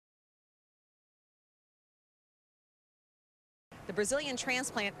The Brazilian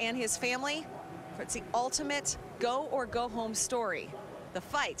transplant and his family, it's the ultimate go or go home story, the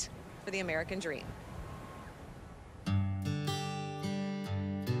fight for the American dream.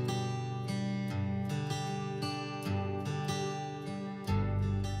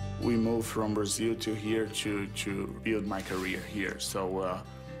 We moved from Brazil to here to build my career here. So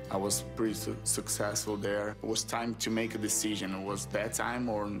I was pretty successful there. It was time to make a decision. It was that time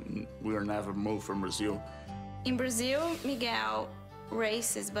or we will never move from Brazil. In Brazil, Miguel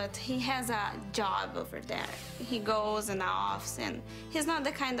races, but he has a job over there. He goes in the office, and he's not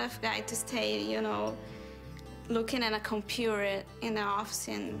the kind of guy to stay, you know, looking at a computer in the office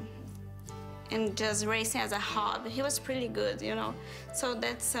and just racing as a hobby. He was pretty good, you know. So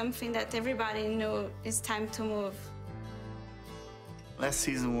that's something that everybody knew it's time to move. Last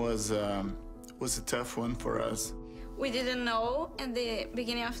season was a tough one for us. We didn't know at the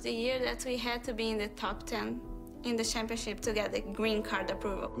beginning of the year that we had to be in the top 10 in the championship to get the green card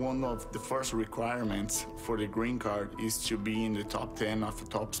approval. One of the first requirements for the green card is to be in the top 10 of a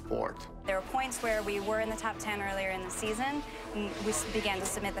top sport. There were points where we were in the top 10 earlier in the season. We began to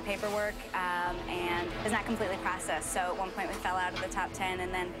submit the paperwork, and it was not completely processed. So at one point we fell out of the top 10,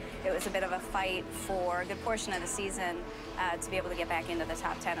 and then it was a bit of a fight for a good portion of the season to be able to get back into the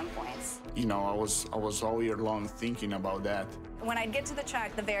top 10 in points. You know, I was all year long thinking about that. When I'd get to the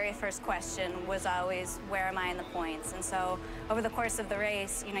track, the very first question was always, where am I in the points? And so over the course of the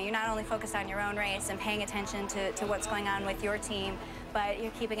race, you know, you're not only focused on your own race and paying attention to what's going on with your team, but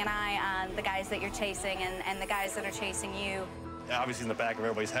you're keeping an eye on the guys that you're chasing and the guys that are chasing you. Obviously, in the back of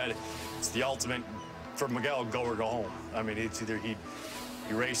everybody's head, it's the ultimate for Miguel, go or go home. I mean, it's either he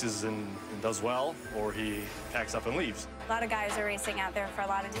races and does well, or he packs up and leaves. A lot of guys are racing out there for a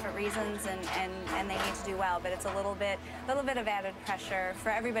lot of different reasons, and they need to do well, but it's a little bit of added pressure for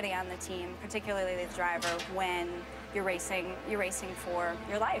everybody on the team, particularly the driver, when you're racing for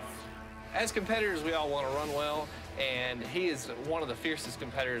your life. As competitors, we all want to run well, and he is one of the fiercest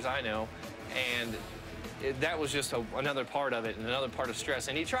competitors I know, and that was just another part of it and another part of stress.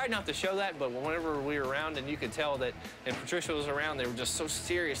 And he tried not to show that, but whenever we were around and you could tell that, and Patricia was around, they were just so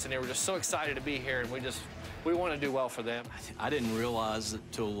serious and they were just so excited to be here, and we want to do well for them. I didn't realize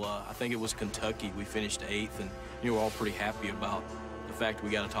until I think it was Kentucky, we finished 8th, and you were all pretty happy about the fact we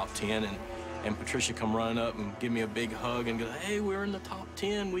got a top 10, and Patricia come running up and give me a big hug and go, hey, we're in the top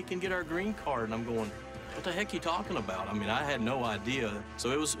 10, we can get our green card. And I'm going, what the heck are you talking about? I mean, I had no idea.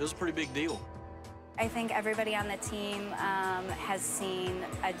 So it was a pretty big deal. I think everybody on the team has seen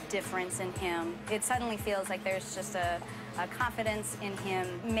a difference in him. It suddenly feels like there's just a confidence in him.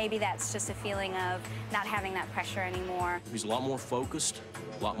 Maybe that's just a feeling of not having that pressure anymore. He's a lot more focused,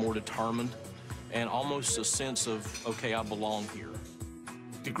 a lot more determined, and almost a sense of, okay, I belong here.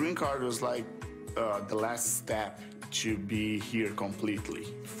 The green card was like the last step to be here completely.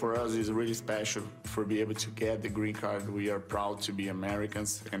 For us, it's really special for being able to get the green card. We are proud to be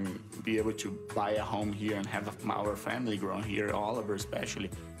Americans and be able to buy a home here and have our family grown here, Oliver especially.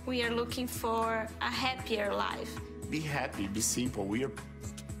 We are looking for a happier life. Be happy, be simple. We are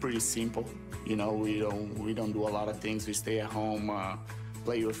pretty simple. You know, we don't do a lot of things. We stay at home,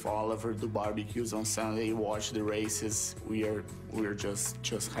 play with Oliver, do barbecues on Sunday, watch the races. We're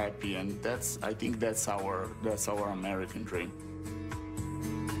just happy, and I think that's our American dream.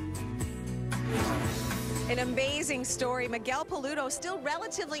 An amazing story. Miguel Paludo, still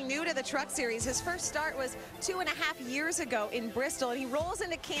relatively new to the Truck Series. His first start was 2.5 years ago in Bristol, and he rolls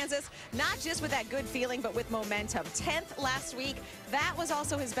into Kansas not just with that good feeling, but with momentum. 10th last week. That was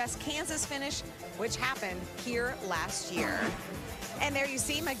also his best Kansas finish, which happened here last year. And there you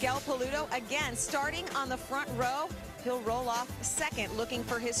see Miguel Paludo again starting on the front row. He'll roll off second, looking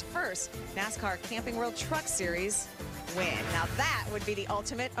for his first NASCAR Camping World Truck Series win. Now that would be the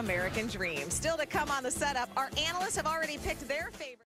ultimate American dream. Still to come on the setup, our analysts have already picked their favorite.